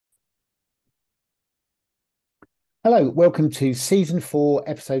Hello, welcome to season 4,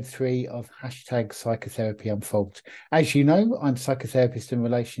 episode 3 of #psychotherapyunfogged. As you know, I'm psychotherapist and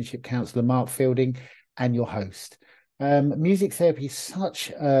relationship counsellor Mark Fielding and your host. Music therapy is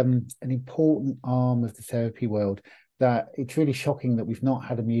such an important arm of the therapy world that it's really shocking that we've not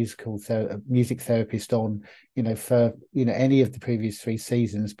had a music therapist on, for any of the previous 3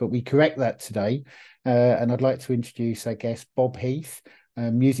 seasons. But we correct that today, and I'd like to introduce our guest Bob Heath,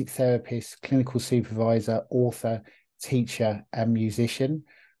 music therapist, clinical supervisor, author, teacher, and musician.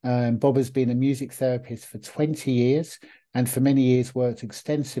 Bob has been a music therapist for 20 years and for many years worked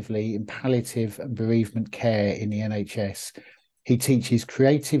extensively in palliative and bereavement care in the NHS. He teaches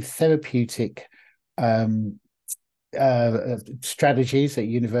creative therapeutic strategies at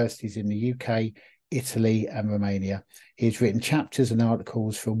universities in the UK, Italy, and Romania. He has written chapters and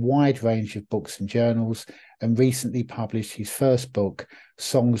articles for a wide range of books and journals, and recently published his first book,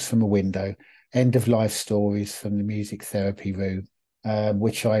 Songs from a Window, End of Life Stories from the Music Therapy Room,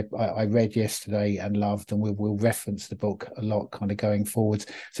 which I read yesterday and loved, and we'll reference the book a lot kind of going forwards.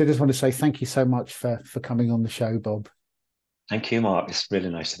 So I just want to say thank you so much for coming on the show, Bob. Thank you, Mark. It's really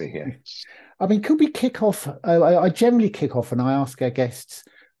nice to be here. I mean, could we kick off? I generally kick off and I ask our guests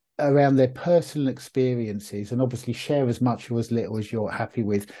around their personal experiences and obviously share as much or as little as you're happy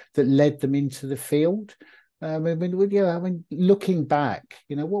with that led them into the field. Looking back,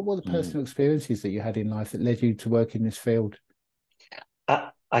 what were the Mm. personal experiences that you had in life that led you to work in this field?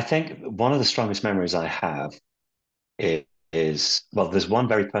 I think one of the strongest memories I have well, there's one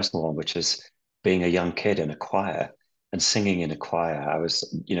very personal one, which is being a young kid in a choir and singing in a choir. I was,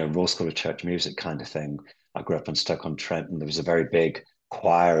 Royal School of Church Music kind of thing. I grew up in Stoke-on-Trent, and there was a very big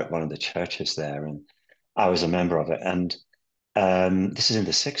choir at one of the churches there, and I was a member of it. And this is in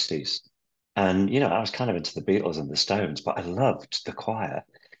the 60s. And, I was kind of into the Beatles and the Stones, but I loved the choir.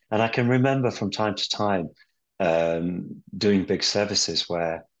 And I can remember from time to time doing big services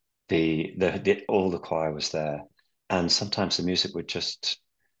where all the choir was there. And sometimes the music would just,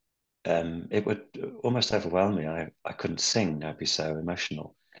 it would almost overwhelm me. I couldn't sing, I'd be so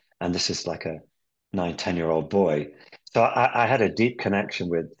emotional. And this is like a 9, 10-year-old boy. So I had a deep connection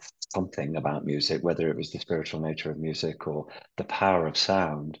with something about music, whether it was the spiritual nature of music or the power of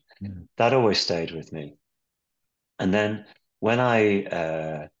sound. Mm. That always stayed with me. And then when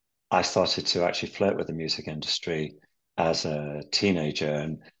I started to actually flirt with the music industry as a teenager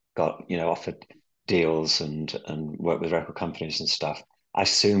and got, offered deals and worked with record companies and stuff, I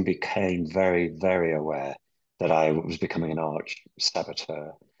soon became very, very aware that I was becoming an arch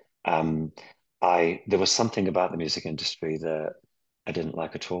saboteur. Um, there was something about the music industry that I didn't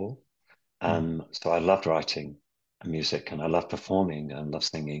like at all. Mm. So I loved writing music and I loved performing and loved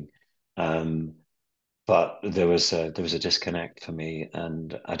singing. Um, but there was a disconnect for me,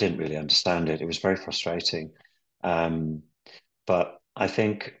 and I didn't really understand it. It was very frustrating. Um, but I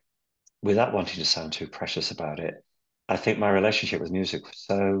think, without wanting to sound too precious about it, I think my relationship with music was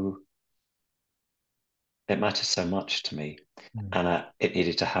it mattered so much to me, Mm. and it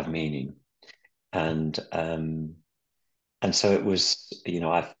needed to have meaning. And so it was,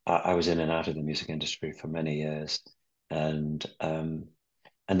 I was in and out of the music industry for many years, and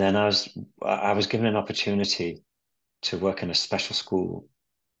and then I was given an opportunity to work in a special school.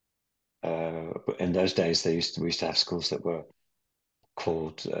 In those days, we used to have schools that were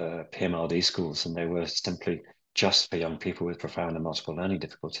called PMLD schools, and they were simply just for young people with profound and multiple learning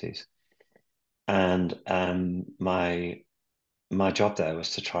difficulties. And my job there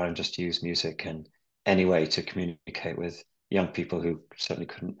was to try and just use music in any way to communicate with young people who certainly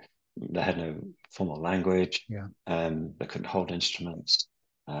couldn't. They had no formal language. Yeah. They couldn't hold instruments.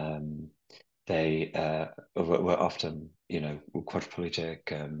 Um, they were often,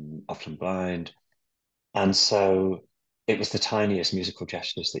 quadriplegic, often blind. And so it was the tiniest musical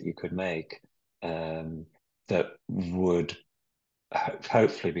gestures that you could make that would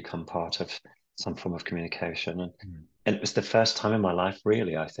hopefully become part of some form of communication. Mm. And it was the first time in my life,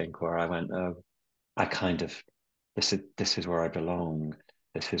 really, I think, where I went, oh, I kind of, this is where I belong.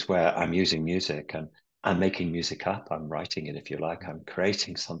 This is where I'm using music and I'm making music up. I'm writing it, if you like. I'm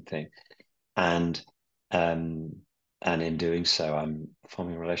creating something. And um, and in doing so, I'm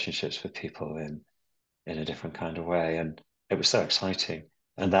forming relationships with people in a different kind of way. And it was so exciting.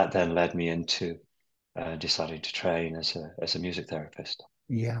 And that then led me into deciding to train as a music therapist.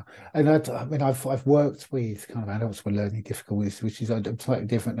 Yeah, and I've worked with kind of adults with learning difficulties, which is slightly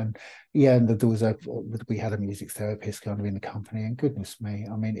different. And yeah, and there was we had a music therapist kind of in the company, and goodness me,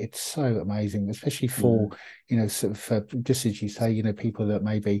 I mean, it's so amazing, especially for Mm, sort of just as you say, people that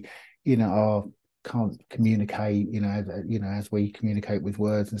maybe are. can't communicate, as we communicate with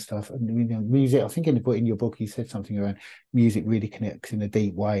words and stuff. And music. I think in your book you said something around music really connects in a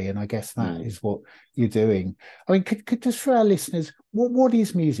deep way, and I guess that is what you're doing. I mean, could just for our listeners, what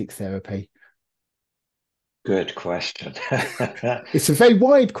is music therapy? Good question. It's a very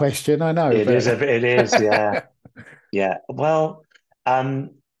wide question, I know, It but is it is, yeah. Yeah. Well,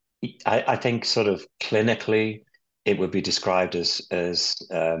 um, I think sort of clinically, it would be described as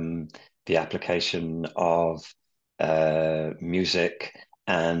the application of music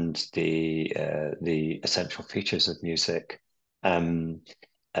and the essential features of music um,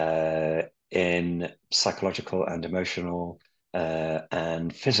 in psychological and emotional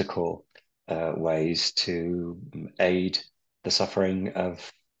and physical ways to aid the suffering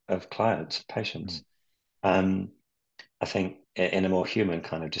of clients, patients. Um, I think in a more human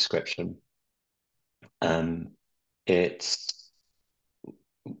kind of description, um, it's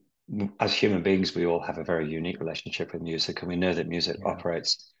as human beings, we all have a very unique relationship with music, and we know that music yeah,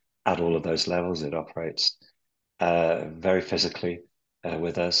 operates at all of those levels. It operates very physically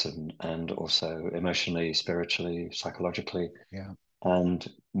with us, and also emotionally, spiritually, psychologically. yeah, And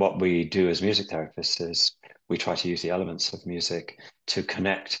what we do as music therapists is we try to use the elements of music to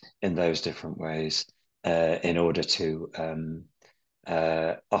connect in those different ways in order to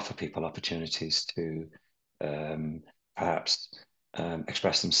offer people opportunities to perhaps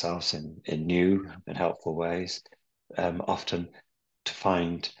express themselves in new yeah, and helpful ways, often to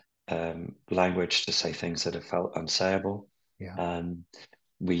find language to say things that have felt unsayable. yeah, Um,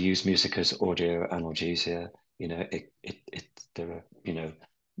 we use music as audio analgesia. There are,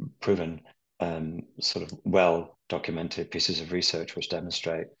 proven sort of well documented pieces of research which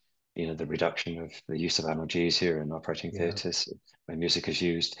demonstrate the reduction of the use of analgesia in operating yeah, theatres when music is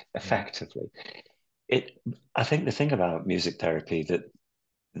used yeah, effectively. It I think the thing about music therapy that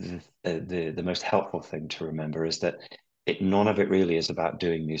the most helpful thing to remember is that none of it really is about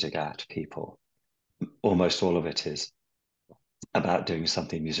doing music at people. Almost all of it is about doing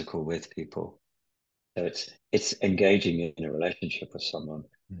something musical with people. So it's engaging in a relationship with someone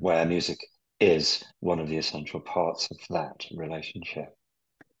mm. where music is one of the essential parts of that relationship.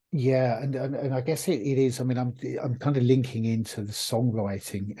 Yeah, and I guess it is. I mean, I'm kind of linking into the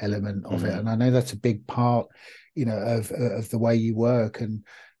songwriting element of it, and Mm. I know that's a big part, of the way you work. And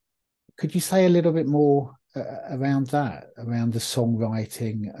could you say a little bit more around that, around the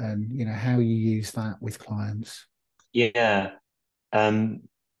songwriting, and how you use that with clients? Yeah, um,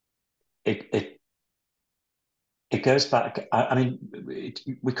 it, it it goes back. I mean,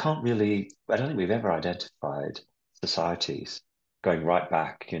 we can't really. I don't think we've ever identified societies going right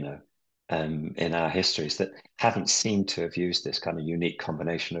back, in our histories that haven't seemed to have used this kind of unique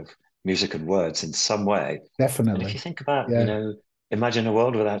combination of music and words in some way. And if you Definitely. think about, Yeah. imagine a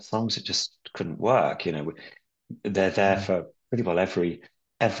world without songs, it just couldn't work. They're there Yeah. for pretty well every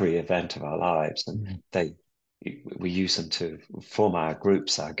event of our lives, and Mm. they we use them to form our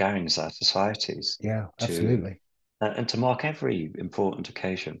groups, our gangs, our societies Yeah, to absolutely. and to mark every important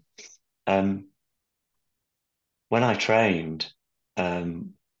occasion. Um, when I trained,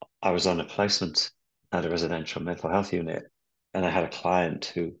 um, I was on a placement at a residential mental health unit, and I had a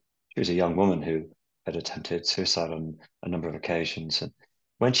client she was a young woman who had attempted suicide on a number of occasions. And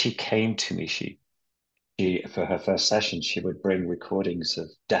when she came to me, she for her first session, she would bring recordings of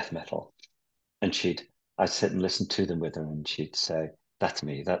death metal, and I'd sit and listen to them with her, and she'd say, "That's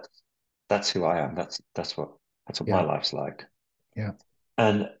me. That's who I am. That's what my Yeah. life's like." Yeah.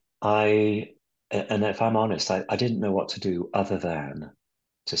 And and if I'm honest, I didn't know what to do other than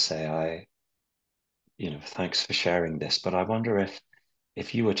to say, thanks for sharing this. But I wonder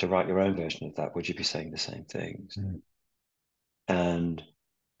if you were to write your own version of that, would you be saying the same things? Mm. And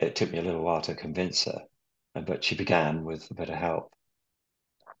it took me a little while to convince her, but she began with a bit of help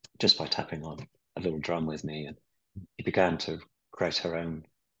just by tapping on a little drum with me. And she began to create her own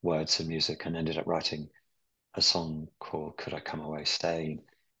words and music and ended up writing a song called Could I Come Away Staying?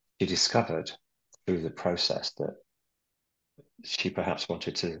 She discovered through the process that she perhaps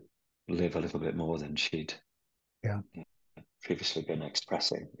wanted to live a little bit more than she'd Yeah. previously been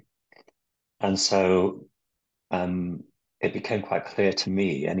expressing. And so um, it became quite clear to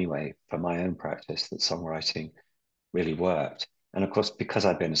me, anyway, from my own practice, that songwriting really worked. And of course, because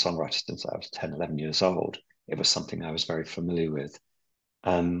I'd been a songwriter since I was 10, 11 years old, it was something I was very familiar with.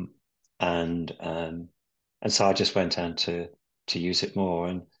 Um, and um, and so I just went on to use it more.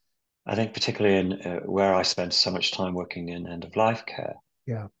 And I think particularly in where I spent so much time working in end of life care,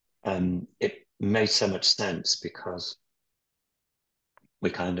 Yeah. it made so much sense because we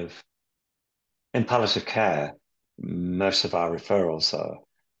kind of, in palliative care, most of our referrals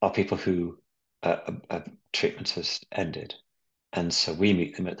are people who a treatment has ended. And so we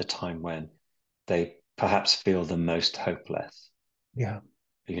meet them at the time when they perhaps feel the most hopeless. Yeah.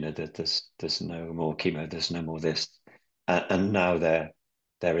 That there's no more chemo, there's no more this, and now they're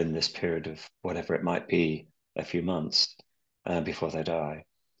in this period of whatever it might be, a few months before they die,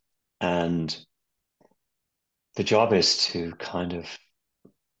 and the job is to kind of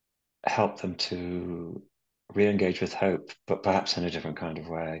help them to re-engage with hope, but perhaps in a different kind of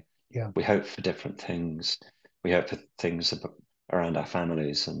way. Yeah. We hope for different things. We hope for things around our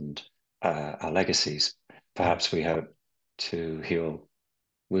families and our legacies. Yeah. Perhaps we hope to heal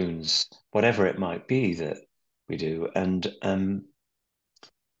wounds, whatever it might be that we do. And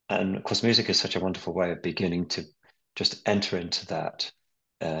of course, music is such a wonderful way of beginning to just enter into that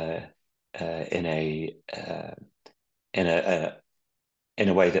uh, in in a in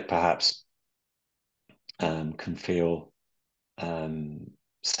a way that perhaps can feel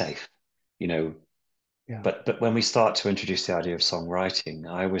safe, you know. Yeah. But when we start to introduce the idea of songwriting,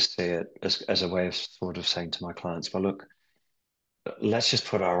 I always see it as a way of sort of saying to my clients, well, look, let's just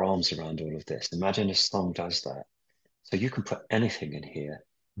put our arms around all of this. Imagine a song does that. So you can put anything in here.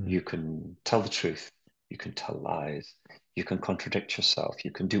 Mm. You can tell the truth. You can tell lies. You can contradict yourself.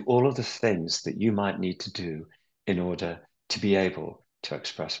 You can do all of the things that you might need to do in order to be able to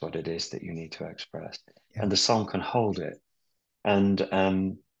express what it is that you need to express. Yeah. And the song can hold it. And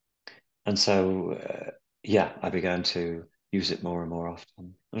so yeah, I began to use it more and more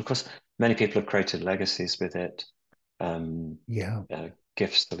often. And of course, many people have created legacies with it, um, Yeah.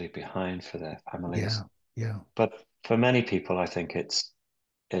 gifts to leave behind for their families. Yeah. Yeah. But for many people, I think it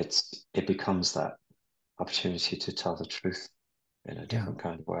becomes that opportunity to tell the truth in a Yeah. different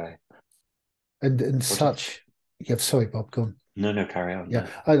kind of way. And What do such. Yeah. Sorry, Bob. Go on. No, no, carry on. Yeah,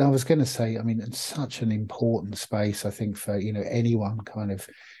 No. and I was going to say, I mean, it's such an important space, I think, for anyone kind of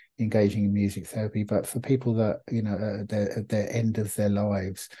engaging in music therapy, but for people that at their end of their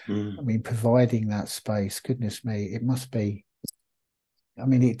lives, I Mm, mean, providing that space, goodness me, it must be. I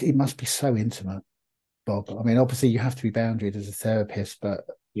mean, it must be so intimate, Bob. I mean, obviously, you have to be boundaried as a therapist, but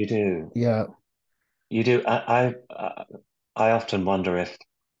you do. yeah, You do. I often wonder if,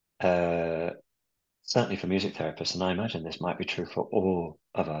 uh, certainly for music therapists, and I imagine this might be true for all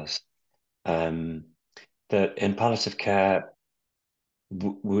of us, um, that in palliative care,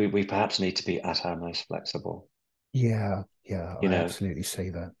 we perhaps need to be at our most flexible. yeah, yeah, You I know, absolutely see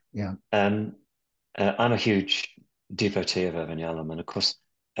that. Yeah, um, I'm a huge devotee of Irvin Yalom, and of course,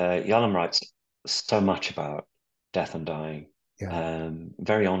 Yalom writes so much about death and dying, yeah,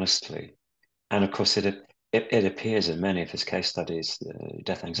 very honestly. And of course, it appears in many of his case studies, the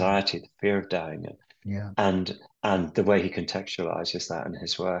death mm, anxiety, the fear of dying, yeah, and the way he contextualizes that in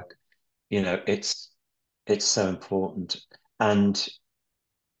his work. It's so important. And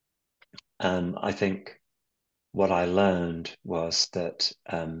I think what I learned was that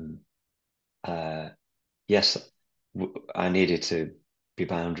uh, yes, I needed to be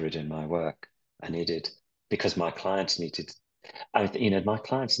boundaried in my work. I needed because my clients needed. My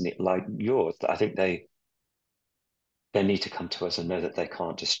clients need like yours. I think they need to come to us and know that they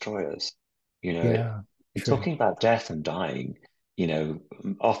can't destroy us. You know, yeah, true. talking about death and dying.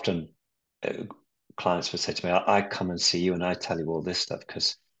 Often uh, clients would say to me, I come and see you and I tell you all this stuff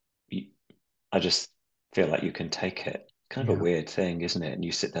because I just feel like you can take it. Kind of a Yeah, weird thing, isn't it? And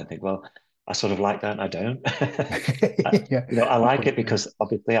you sit there and think, well, I sort of like that and I don't. yeah, I like it yeah. because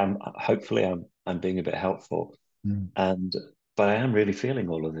obviously hopefully I'm being a bit helpful Mm, and but I am really feeling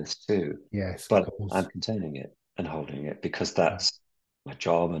all of this too. yes, of But I'm course. containing it and holding it because Mm, that's my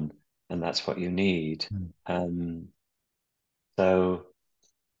job and that's what you need. mm. Um, so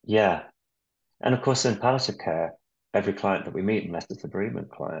yeah. And of course in palliative care, every client that we meet, unless it's a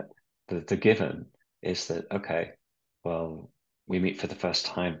bereavement client, the given is that, okay, well, we meet for the first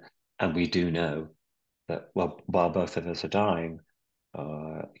time and we do know that, well, while both of us are dying,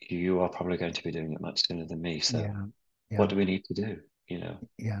 you are probably going to be doing it much sooner than me. So Yeah, what yeah, do we need to do? You know,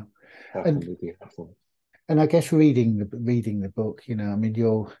 yeah. how can And we be helpful? I guess reading the book, I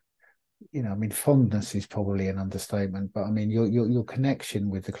mean, I mean, fondness is probably an understatement, but I mean, your connection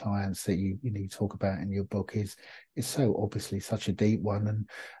with the clients that you talk about in your book is so obviously such a deep one,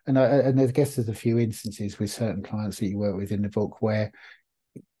 and I guess there's a few instances with certain clients that you work with in the book where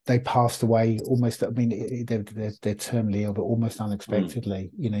they passed away almost. I mean, they're terminally ill, but almost Mm,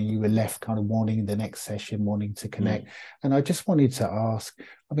 unexpectedly. You were left kind of wanting the next session, wanting to connect, mm, and I just wanted to ask.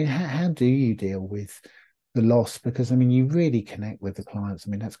 I mean, how do you deal with the loss? Because I mean, you really connect with the clients.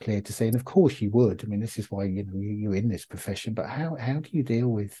 I mean, that's clear to see, and of course you would. I mean, this is why you're in this profession. But how do you deal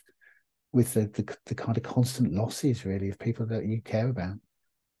with the kind of constant losses really of people that you care about?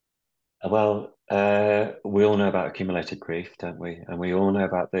 Well, we all know about accumulated grief, don't we? And we all know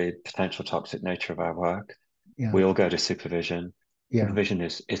about the potential toxic nature of our work. Yeah, We all go to supervision. yeah, Supervision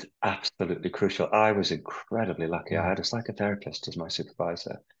is absolutely crucial. I was incredibly lucky. I yeah, had a psychotherapist as my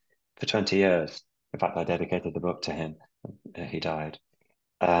supervisor for 20 years. In fact, I dedicated the book to him. He died.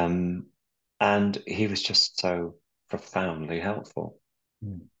 Um, and he was just so profoundly helpful.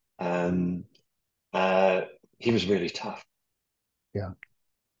 mm, Um, uh, he was really tough. yeah,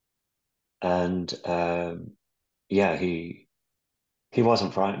 And yeah, he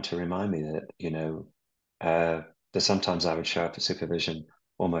wasn't frightened to remind me that, that sometimes I would show up at supervision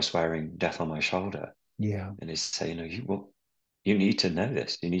almost wearing death on my shoulder. yeah, And he'd say, you need to know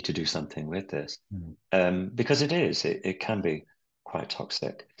this. You need to do something with this. mm, Because it can be quite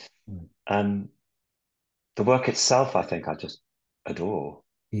toxic. mm, Um, the work itself, I think I just adore.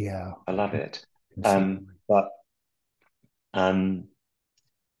 yeah. I love it. Can see why. But um,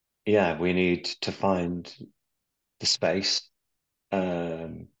 yeah, we need to find the space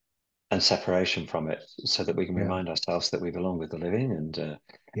um, and separation from it so that we can Yeah, remind ourselves that we belong with the living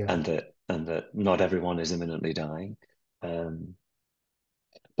yeah, and that not everyone is imminently dying. Um,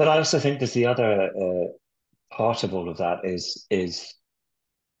 but I also think there's the other part of all of that is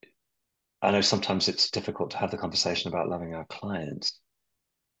I know sometimes it's difficult to have the conversation about loving our clients,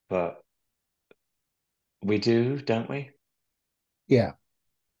 but we do, don't we? yeah,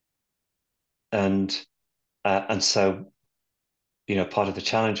 And so part of the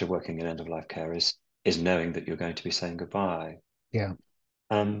challenge of working in end of life care is knowing that you're going to be saying goodbye. yeah,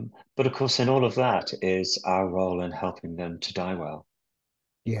 But of course, in all of that is our role in helping them to die well.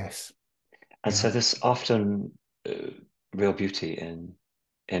 yes, And yeah, so there's often uh, real beauty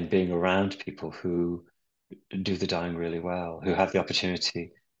in being around people who do the dying really well, who have the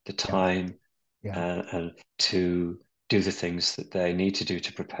opportunity, the yeah, time, yeah, and to do the things that they need to do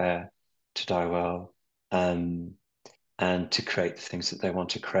to prepare to die well, um, and to create the things that they want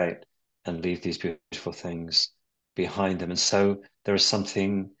to create and leave these beautiful things behind them. And so there is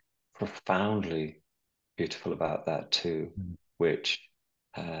something profoundly beautiful about that too, mm. which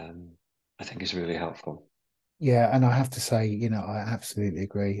um, I think is really helpful. Yeah. And I have to say, I absolutely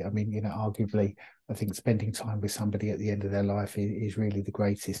agree. I mean, arguably, I think spending time with somebody at the end of their life is really the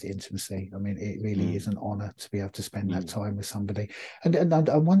greatest intimacy. I mean, it really is Mm, an honor to be able to spend that mm. time with somebody. And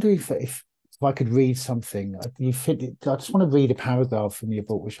I wonder if I could read something. You fit it, I just want to read a paragraph from your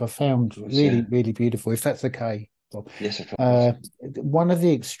book, which I found Of course, really, yeah. really beautiful, if that's okay. Bob. Yes, of course. Uh, One of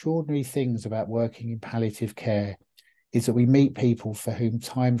the extraordinary things about working in palliative care is that we meet people for whom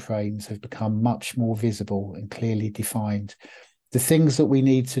time frames have become much more visible and clearly defined. The things that we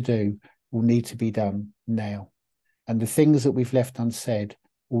need to do will need to be done now, and the things that we've left unsaid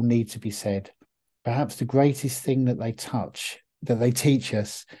will need to be said. Perhaps the greatest thing that they teach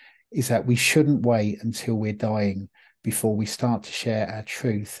us, is that we shouldn't wait until we're dying before we start to share our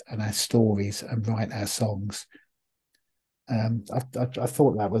truth and our stories and write our songs. I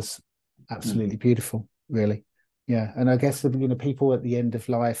thought that was Mm. absolutely beautiful, really. Yeah, and I guess people at the end of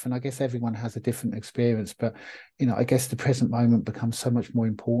life, and I guess everyone has a different experience, but I guess the present moment becomes so much more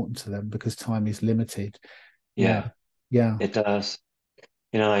important to them because time is limited. Yeah, Yeah, yeah, it does.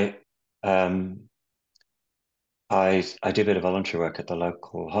 You know, um, I do a bit of voluntary work at the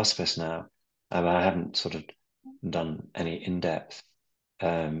local hospice now. I haven't sort of done any in-depth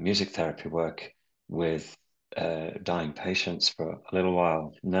music therapy work with dying patients for a little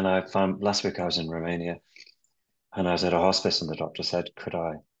while. And then I found last week I was in Romania and I was at a hospice and the doctor said, could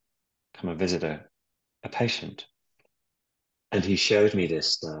I come and visit a patient? And he showed me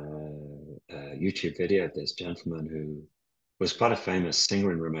this YouTube video of this gentleman who was quite a famous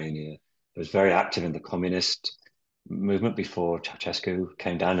singer in Romania. He was very active in the communist movement before Ceausescu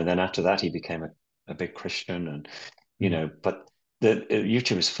came down, and then after that he became a big Christian. And mm, but the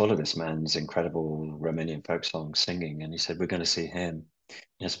YouTube is full of this man's incredible Romanian folk song singing. And he said, "We're going to see him.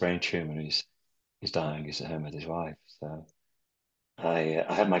 He has a brain tumor. He's dying. He's at home with his wife." So I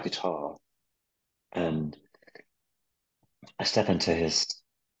had my guitar and I step into his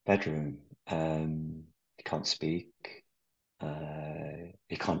bedroom. He can't speak.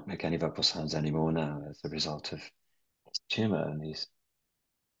 He can't make any vocal sounds anymore now as a result of his tumor,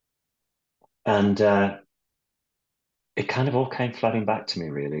 and it kind of all came flooding back to me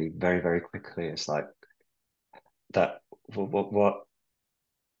really very very quickly. It's like that.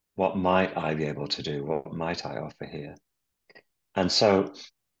 What might I be able to do? What might I offer here? And so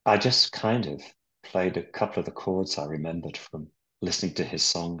I just kind of played a couple of the chords I remembered from listening to his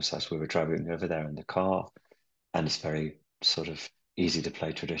songs as we were driving over there in the car. And it's very sort of easy to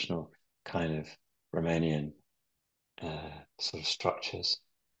play traditional kind of Romanian sort of structures.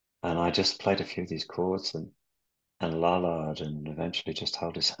 And I just played a few of these chords and la-laed and eventually just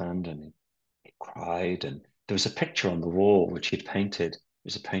held his hand and he cried. And there was a picture on the wall which he'd painted. It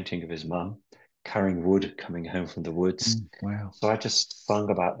was a painting of his mum carrying wood coming home from the woods. Wow. So I just sung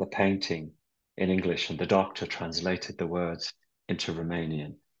about the painting in English and the doctor translated the words into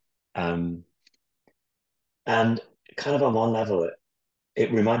Romanian. Um, and kind of on one level,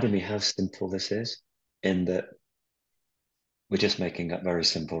 it reminded me how simple this is in that we're just making up very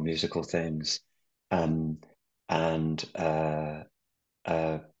simple musical things. Um, and uh,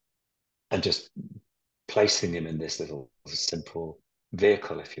 and just placing him in this little simple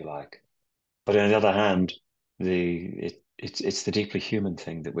vehicle, if you like. But on the other hand, it's the deeply human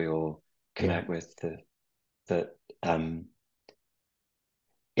thing that we all Yeah. connect with that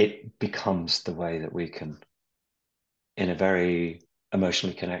it becomes the way that we can, in a very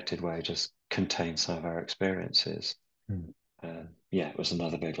emotionally connected way, just contain some of our experiences. Mm. Yeah, it was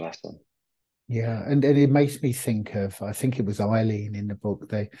another big lesson. Yeah, and it makes me think of, I think it was Eileen in the book,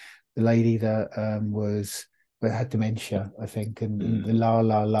 the lady that that had dementia, I think, and the Mm, la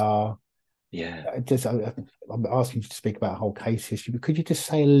la la. yeah. I'm asking you to speak about whole case history, but could you just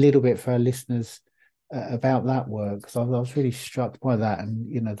say a little bit for our listeners about that work? Because I was really struck by that,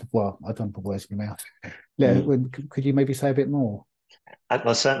 and well, I don't put words in your mouth. Mm. Could you maybe say a bit more?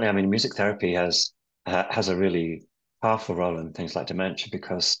 Well, certainly, I mean, music therapy has a really powerful role in things like dementia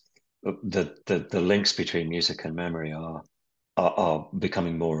because the links between music and memory are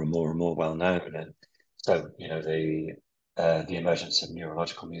becoming more and more and more well known. And so, the emergence of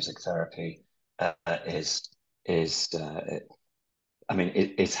neurological music therapy uh, is is I mean,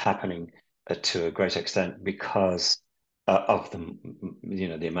 it's happening to a great extent because of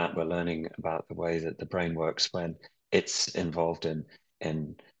the amount we're learning about the way that the brain works when it's involved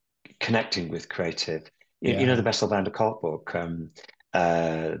in connecting with creative. The Yeah. Bessel van der Kolk book,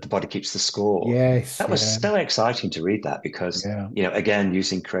 The Body Keeps the Score. Yes. That was Yeah. so exciting to read that because, Yeah. again,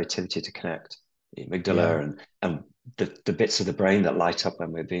 using creativity to connect the Yeah. amygdala and the bits of the brain that light up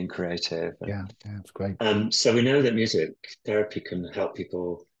when we're being creative. Yeah. Yeah. It's great. So we know that music therapy can help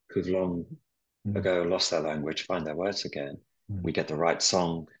people who've long Mm, ago lost their language find their words again. mm, We get the right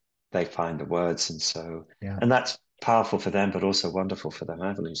song, they find the words, yeah. and that's powerful for them, but also wonderful for their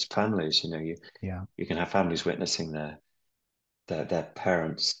families. Families, Yeah. you can have families witnessing their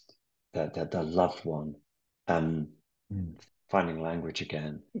parents, their loved one, um, Mm, finding language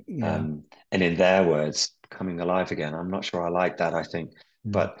again, yeah. and in their words, coming alive again. I'm not sure I like that. I think,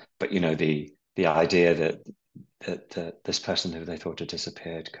 Mm, but the idea that this person who they thought had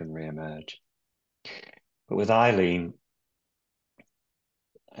disappeared can reemerge. But with Eileen,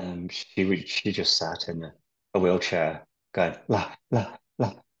 she just sat in a wheelchair going la la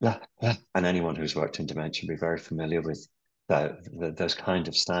la la la, and anyone who's worked in dementia will be very familiar with those kind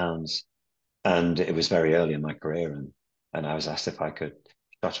of sounds. And it was very early in my career, and I was asked if I could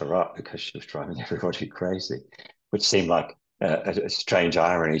shut her up because she was driving everybody crazy, which seemed like a strange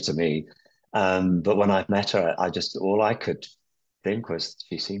irony to me. But when I met her, I just all I could think was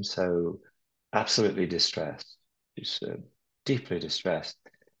she seemed so absolutely distressed. She's deeply distressed.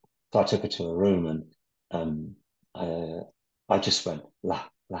 So I took her to a room and um, uh, I just went la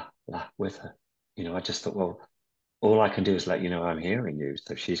la la with her. I just thought, well, all I can do is let you know I'm hearing you.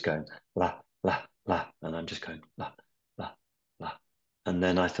 So she's going la la la, and I'm just going la la la. And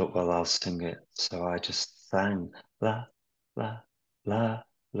then I thought, well, I'll sing it. So I just sang la la la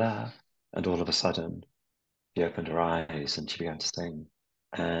la, and all of a sudden she opened her eyes and she began to sing,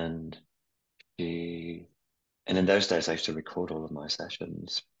 and she and in those days, I used to record all of my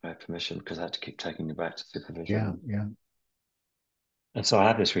sessions by permission because I had to keep taking them back to yeah. supervision. Yeah. And so I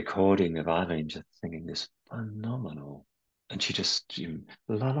have this recording of Eileen just singing this phenomenal, and she just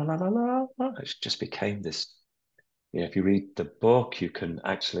la la la la la la. It just became this. If you read the book, you can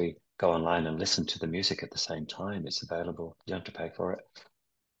actually go online and listen to the music at the same time. It's available. You don't have to pay for it,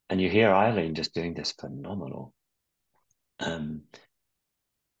 and you hear Eileen just doing this phenomenal um,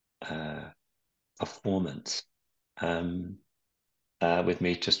 uh, performance. Um, with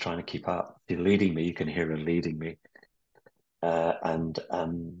me just trying to keep up. She's leading me. You can hear her leading me. And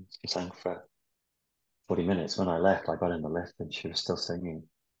she sang for 40 minutes. When I left, I got in the lift and she was still singing.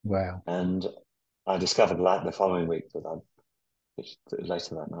 Wow. And I discovered that the following week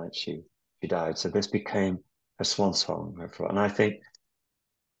later that night she died. So this became her swan song. And I think,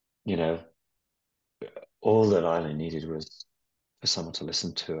 you know, all that Eileen needed was for someone to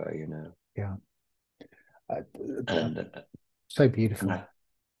listen to her. Yeah. Uh, uh, And so and beautiful. I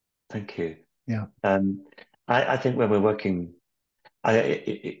thank you. Yeah. Um, I think when we're working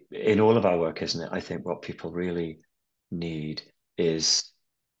in all of our work, isn't it? I think what people really need is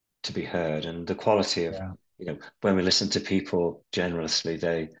to be heard, and the quality of, Yeah, when we listen to people generously,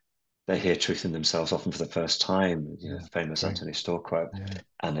 they hear truth in themselves often for the first time. yeah, Famous true. Anthony Storr quote, Yeah.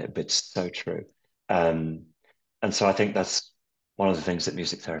 and it's so true. Um, and so I think that's one of the things that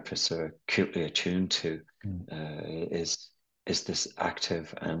music therapists are acutely attuned to, Mm. is this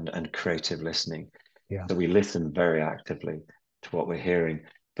active and creative listening. Yeah. So we listen very actively to what we're hearing,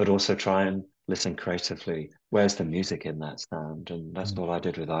 but also try and listen creatively. Where's the music in that sound? And that's Mm. all I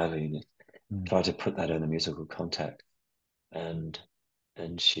did with Eileen. Mm. Try to put that in a musical context, and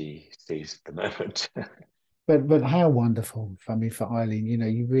she seized the moment. But how wonderful, I mean, for Eileen,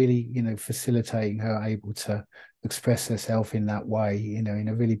 you really, facilitating her able to express herself in that way, in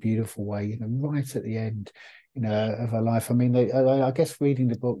a really beautiful way, right at the end, of her life. I mean, I guess reading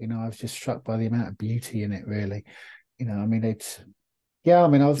the book, I was just struck by the amount of beauty in it, really. I mean, yeah, I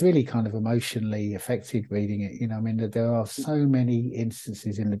mean, I was really kind of emotionally affected reading it. I mean, there are so many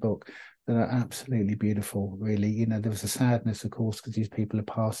instances in the book that are absolutely beautiful, really. There was a sadness, of course, because these people are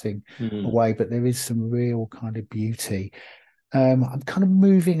passing Mm, away, but there is some real kind of beauty. I'm kind of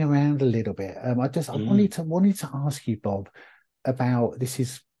moving around a little bit. I mm. wanted to ask you, Bob, about this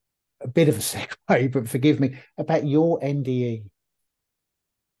is a bit of a segue, but forgive me, about your NDE.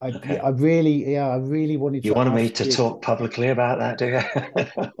 Okay. I really wanted You to wanted me ask to you. talk publicly about that, do you?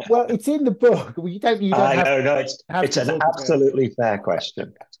 Well, it's in the book. Well, you don't I know, no, have it's to an talk about it. absolutely fair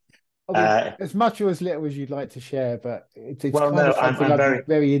question. I mean, Uh, as much or as little as you'd like to share, but it's well, kind no, of something I'm I'm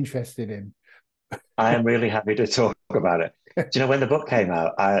very interested in. I am really happy to talk about it. Do you know when the book came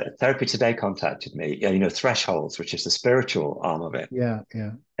out? Therapy Today contacted me. Thresholds, which is the spiritual arm of it, Yeah,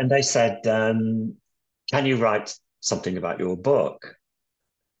 yeah, and they said, "Can you write something about your book?"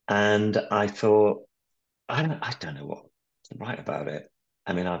 And I thought, I don't know what to write about it.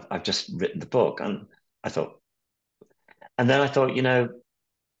 I mean, I've just written the book, and I thought, and then I thought,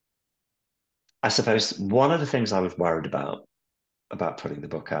 I suppose one of the things I was worried about putting the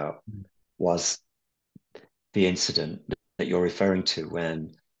book out was the incident that you're referring to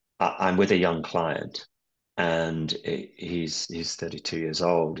when I'm with a young client, and he's 32 years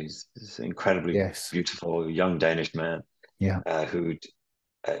old. He's an incredibly yes, beautiful young Danish man, yeah, who'd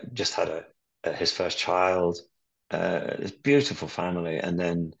just had his first child, this beautiful family, and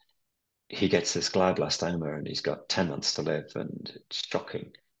then he gets this glioblastoma, and he's got 10 months to live, and it's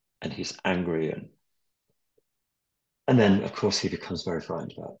shocking, and he's angry, and then of course he becomes very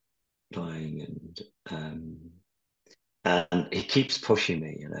frightened about dying, and he keeps pushing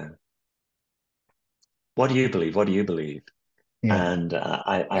me, what do you believe? What do you believe? yeah, And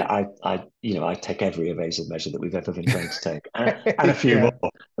I take every evasive measure that we've ever been trained to take, and a few more, yeah,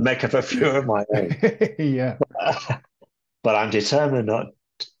 and make up a few of my own. yeah, But I'm determined not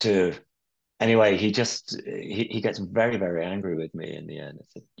to. Anyway, he gets very, very angry with me in the end. I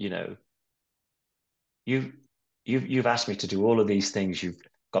said, you you've asked me to do all of these things. You've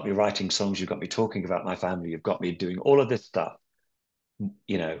got me writing songs. You've got me talking about my family. You've got me doing all of this stuff.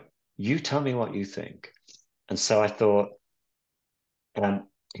 You know, you tell me what you think. And so I thought,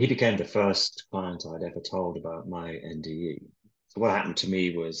 he became the first client I'd ever told about my NDE. So what happened to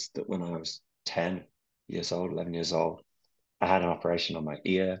me was that when I was 10 years old, 11 years old, I had an operation on my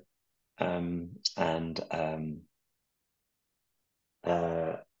ear, and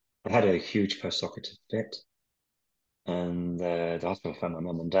uh, I had a huge post-operative fit, and the hospital found my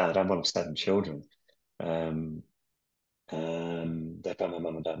mum and dad. I'm one of seven children. Um, they found my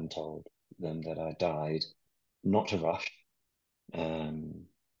mum and dad and told them that I died, not to rush, um,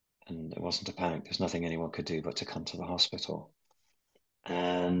 and it wasn't a panic. There's nothing anyone could do but to come to the hospital.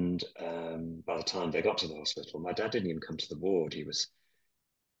 And by the time they got to the hospital, my dad didn't even come to the ward.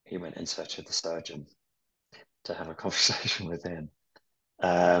 He went in search of the surgeon to have a conversation with him.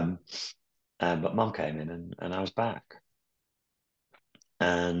 Um, but mum came in, and I was back.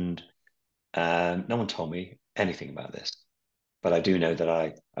 And no one told me anything about this. But I do know that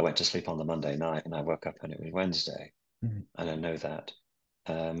I went to sleep on the Monday night, and I woke up and it was Wednesday. mm, And I know that.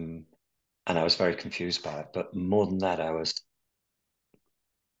 Um, and I was very confused by it. But more than that, I was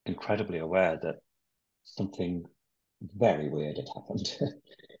incredibly aware that something very weird had happened.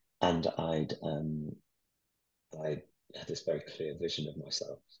 And I had this very clear vision of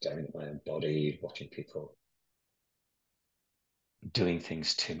myself staring at my own body, watching people doing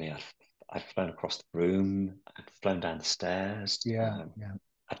things to me. I'd flown across the room, I'd flown down the stairs, yeah, yeah,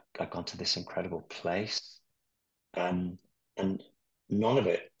 I'd gone to this incredible place, um, and none of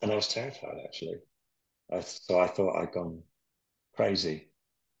it. And I was terrified, actually. So I thought I'd gone crazy.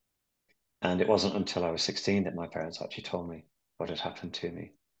 And it wasn't until I was 16 that my parents actually told me what had happened to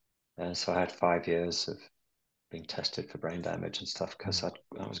me. And so I had 5 years of being tested for brain damage and stuff because I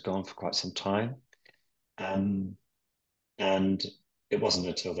was gone for quite some time. Um, and it wasn't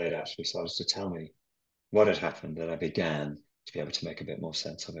until they'd actually started to tell me what had happened that I began to be able to make a bit more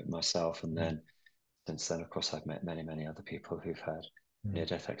sense of it myself. And then since then, of course, I've met many, many other people who've had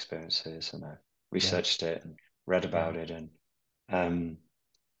near-death experiences, and I've researched it and read about it. And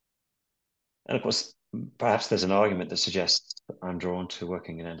of course, perhaps there's an argument that suggests I'm drawn to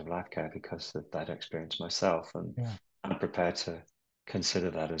working in end-of-life care because of that experience myself, and I'm prepared to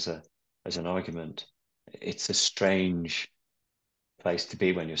consider that as an argument. It's a strange place to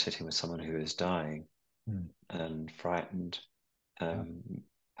be when you're sitting with someone who is dying and frightened,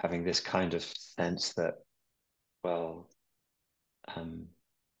 having this kind of sense that, well, I'm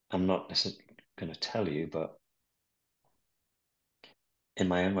not necessarily going to tell you, but in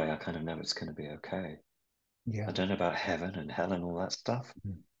my own way, I kind of know it's going to be okay. I don't know about heaven and hell and all that stuff,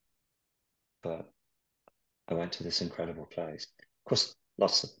 but I went to this incredible place. Of course,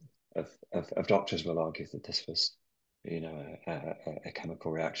 lots of doctors will argue that this was, a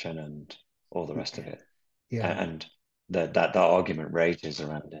chemical reaction and all the rest of it. And that argument rages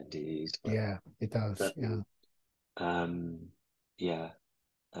around NDEs. But it does.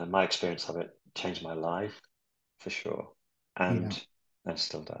 My experience of it changed my life for sure, and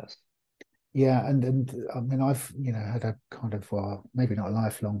still does. And I mean, I've had a kind of, well, maybe not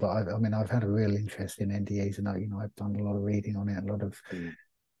lifelong, but I mean, I've had a real interest in NDEs, and I've done a lot of reading on it, a lot of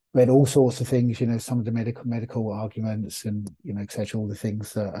read all sorts of things, some of the medical arguments, and etc. All the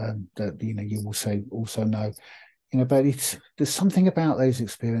things that you also know. But there's something about those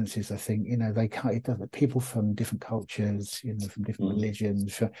experiences. I think they people from different cultures, from different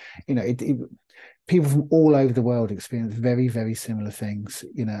religions, people from all over the world experience very, very similar things,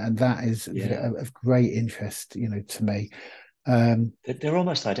 and that is of great interest, to me. They're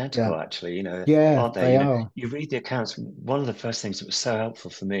almost identical, actually, aren't they? They are. You read the accounts. One of the first things that was so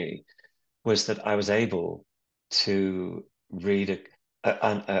helpful for me was that I was able to read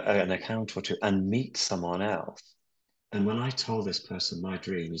an account or two and meet someone else. And when I told this person my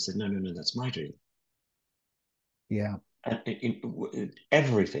dream, he said, no, that's my dream. Yeah. And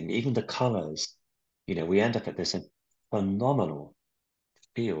everything, even the colors, we end up at this phenomenal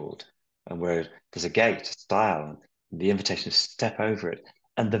field and where there's a gate, a stile, and the invitation to step over it.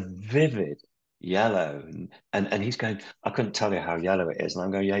 And the vivid yellow, and he's going, I couldn't tell you how yellow it is. And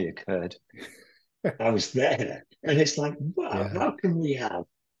I'm going, yeah, you could. I was there. And it's like, wow, how can we have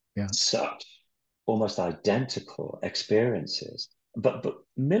such almost identical experiences? But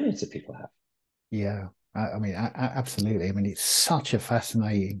millions of people have. Yeah. I mean, absolutely. I mean, it's such a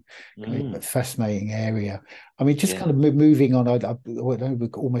fascinating area. I mean, just kind of moving on. I know we're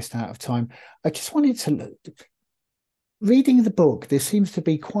almost out of time. I just wanted to reading the book. There seems to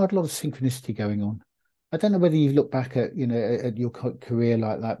be quite a lot of synchronicity going on. I don't know whether you've looked back at at your career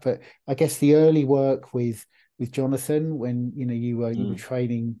like that, but I guess the early work with Jonathan when you were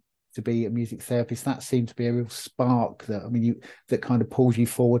training to be a music therapist, that seemed to be a real spark that kind of pulls you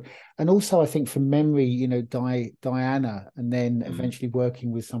forward. And also, I think from memory, Diana, and then eventually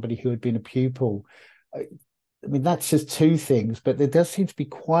working with somebody who had been a pupil. I mean, that's just two things, but there does seem to be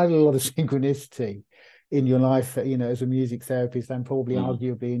quite a lot of synchronicity in your life, as a music therapist, and probably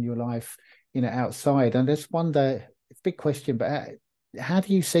arguably in your life, outside. And I just wonder, it's a big question, but how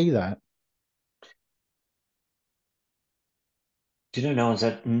do you see that? Do you know, no one's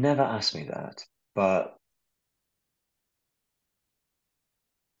never asked me that, but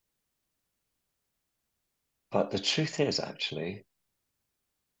the truth is actually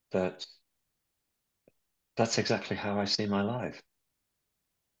that that's exactly how I see my life.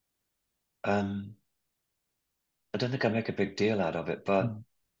 I don't think I make a big deal out of it, but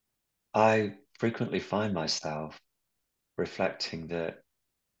I frequently find myself reflecting that,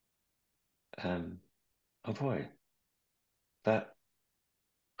 oh boy, that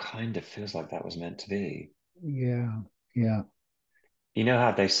kind of feels like that was meant to be. Yeah. You know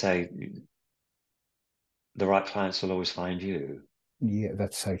how they say the right clients will always find you? Yeah,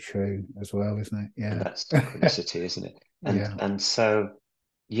 that's so true as well, isn't it? And Yeah. that's synchronicity, isn't it? Yeah. And so,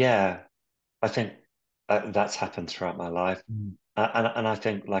 yeah, I think that's happened throughout my life. And I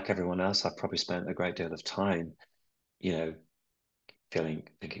think, like everyone else, I've probably spent a great deal of time, you know,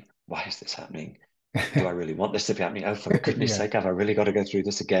 thinking, why is this happening? Do I really want this to be happening? Oh, for goodness Yeah. sake, have I really got to go through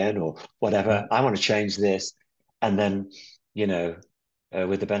this again or whatever? I want to change this. And then,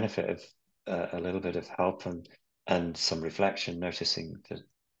 with the benefit of a little bit of help and some reflection, noticing that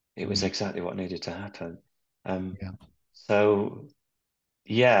it was exactly what needed to happen. Yeah. So,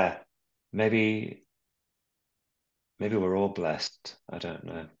 yeah, maybe we're all blessed. I don't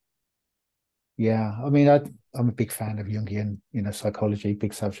know. Yeah, I mean, I'm a big fan of Jungian, psychology,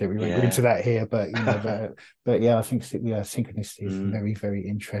 big subject. We won't go into Yeah. that here, but yeah, I think yeah, synchronicity is Mm, very, very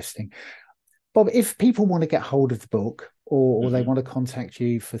interesting. Bob, if people want to get hold of the book or they mhm. want to contact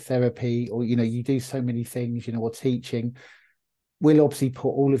you for therapy, or you do so many things, or teaching, we'll obviously put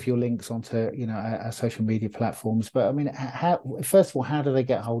all of your links onto our social media platforms. But I mean, how first of all, how do they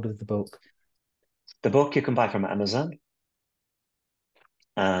get hold of the book? The book you can buy from Amazon.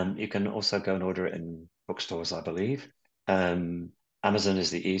 You can also go and order it in bookstores, I believe. Um, Amazon is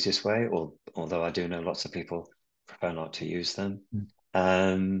the easiest way, or although I do know lots of people prefer not to use them.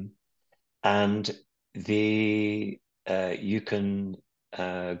 Um, and the you can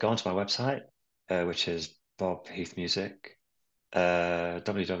go onto my website, which is Bob Heath Music,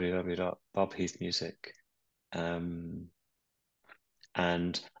 www.bobheathmusic. Um,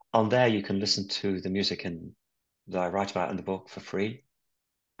 and on there you can listen to the music that I write about in the book for free.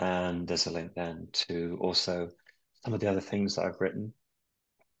 And there's a link then to also some of the other things that I've written.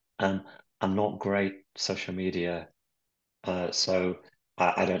 And I'm not great social media, so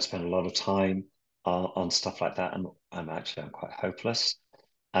I don't spend a lot of time on stuff like that. And I'm quite hopeless.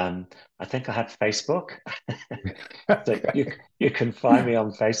 Um, I think I have Facebook, so you can find me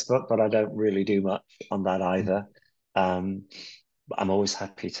on Facebook, but I don't really do much on that either. Um, but I'm always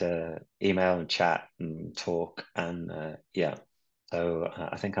happy to email and chat and talk, and yeah. So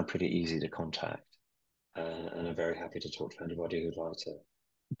I think I'm pretty easy to contact. And I'm very happy to talk to anybody who'd like to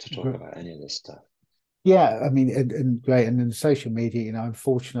talk about any of this stuff. Yeah, I mean, and great. And then social media, I'm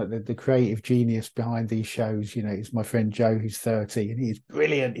fortunate that the creative genius behind these shows, is my friend Joe, who's 30, and he's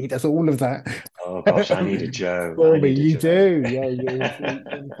brilliant. He does all of that Oh gosh, I need a Joe. for I me. need a You Joe. do, yeah, he's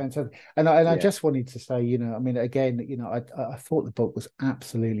really fantastic. And I Yeah, just wanted to say, I mean, again, I thought the book was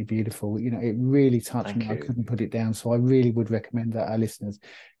absolutely beautiful. It really touched me. thank I you. couldn't put it down, so I really would recommend that our listeners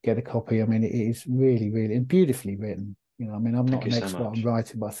get a copy. I mean, it is really, really and beautifully written. I mean, I'm not Thank you an so expert on much.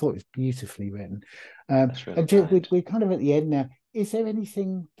 writ but I thought it was beautifully written. That's really And just, kind. we're kind of at the end now. Is there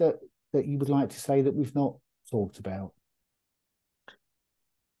anything that you would like to say that we've not talked about?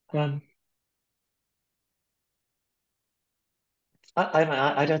 Um,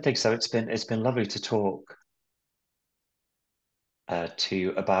 I don't think so. It's been lovely to talk to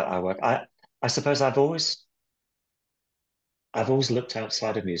you about our work. I suppose I've always looked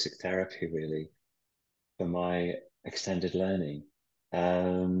outside of music therapy really for my extended learning,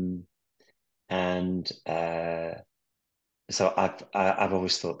 um, and so I've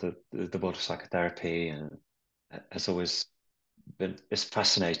always thought that the world of psychotherapy and has always been it's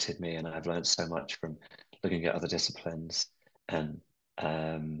fascinated me, and I've learned so much from looking at other disciplines. And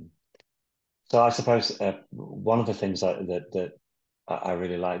um, so I suppose one of the things that I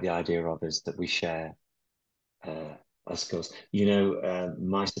really like the idea of is that we share our skills.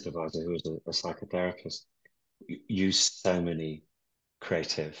 My supervisor, who was a psychotherapist, used so many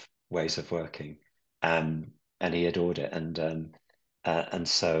creative ways of working, and he adored it. And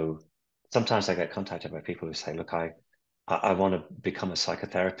so sometimes I get contacted by people who say, "Look, I want to become a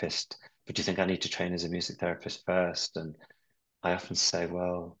psychotherapist, but do you think I need to train as a music therapist first?" And I often say,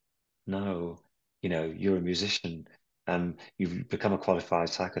 "Well, no. You're a musician. You've become a qualified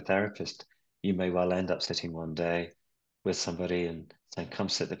psychotherapist. You may well end up sitting one day with somebody and saying, 'Come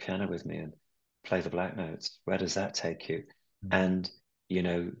sit at the piano with me and play the black notes.' Where does that take you?" And you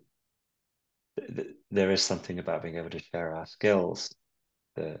know, there is something about being able to share our skills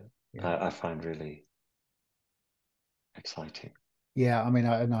that Yeah. I find really exciting. Yeah, I mean,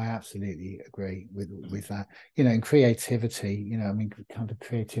 I absolutely agree with that. In creativity, I mean, kind of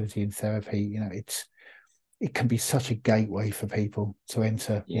creativity in therapy, it can be such a gateway for people to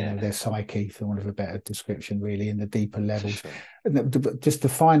enter, Yeah, their psyche, for want of a better description, really, in the deeper for levels. sure. And just the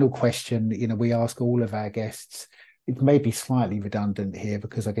final question, we ask all of our guests. It may be slightly redundant here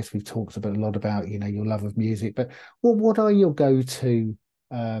because I guess we've talked about a lot about, your love of music, but what are your go-to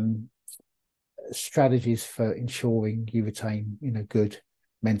um, strategies for ensuring you retain, good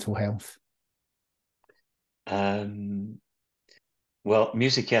mental health? Um, well,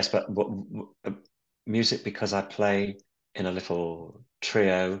 music, yes, but music because I play in a little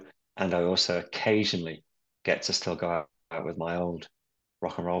trio, and I also occasionally get to still go out with my old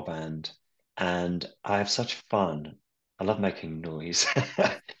rock and roll band, and I have such fun. I love making noise,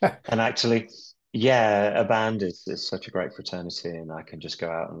 and actually, yeah, a band is such a great fraternity, and I can just go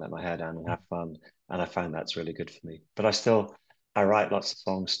out and let my hair down and have fun, and I find that's really good for me. But I write lots of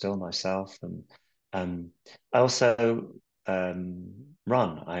songs still myself, and um, I also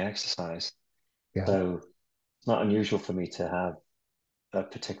run. I exercise, Yeah. so it's not unusual for me to have a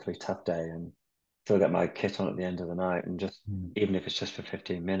particularly tough day and still get my kit on at the end of the night, and just Mm. even if it's just for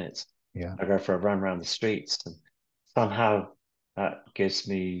 15 minutes, Yeah. I go for a run around the streets, and somehow that gives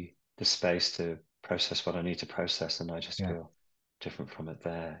me the space to process what I need to process, and I just Yeah. feel different from it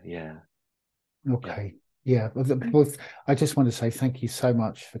there. Yeah, yeah. Okay. Yeah. Well, I just want to say thank you so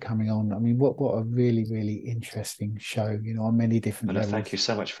much for coming on. I mean, what a really, really interesting show, on many different And no, thank levels. you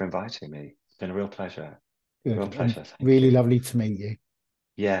so much for inviting me. It's been a real pleasure. Real Good. And pleasure. Thank really you. lovely to meet you.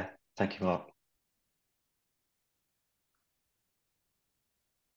 Yeah. Thank you, Mark.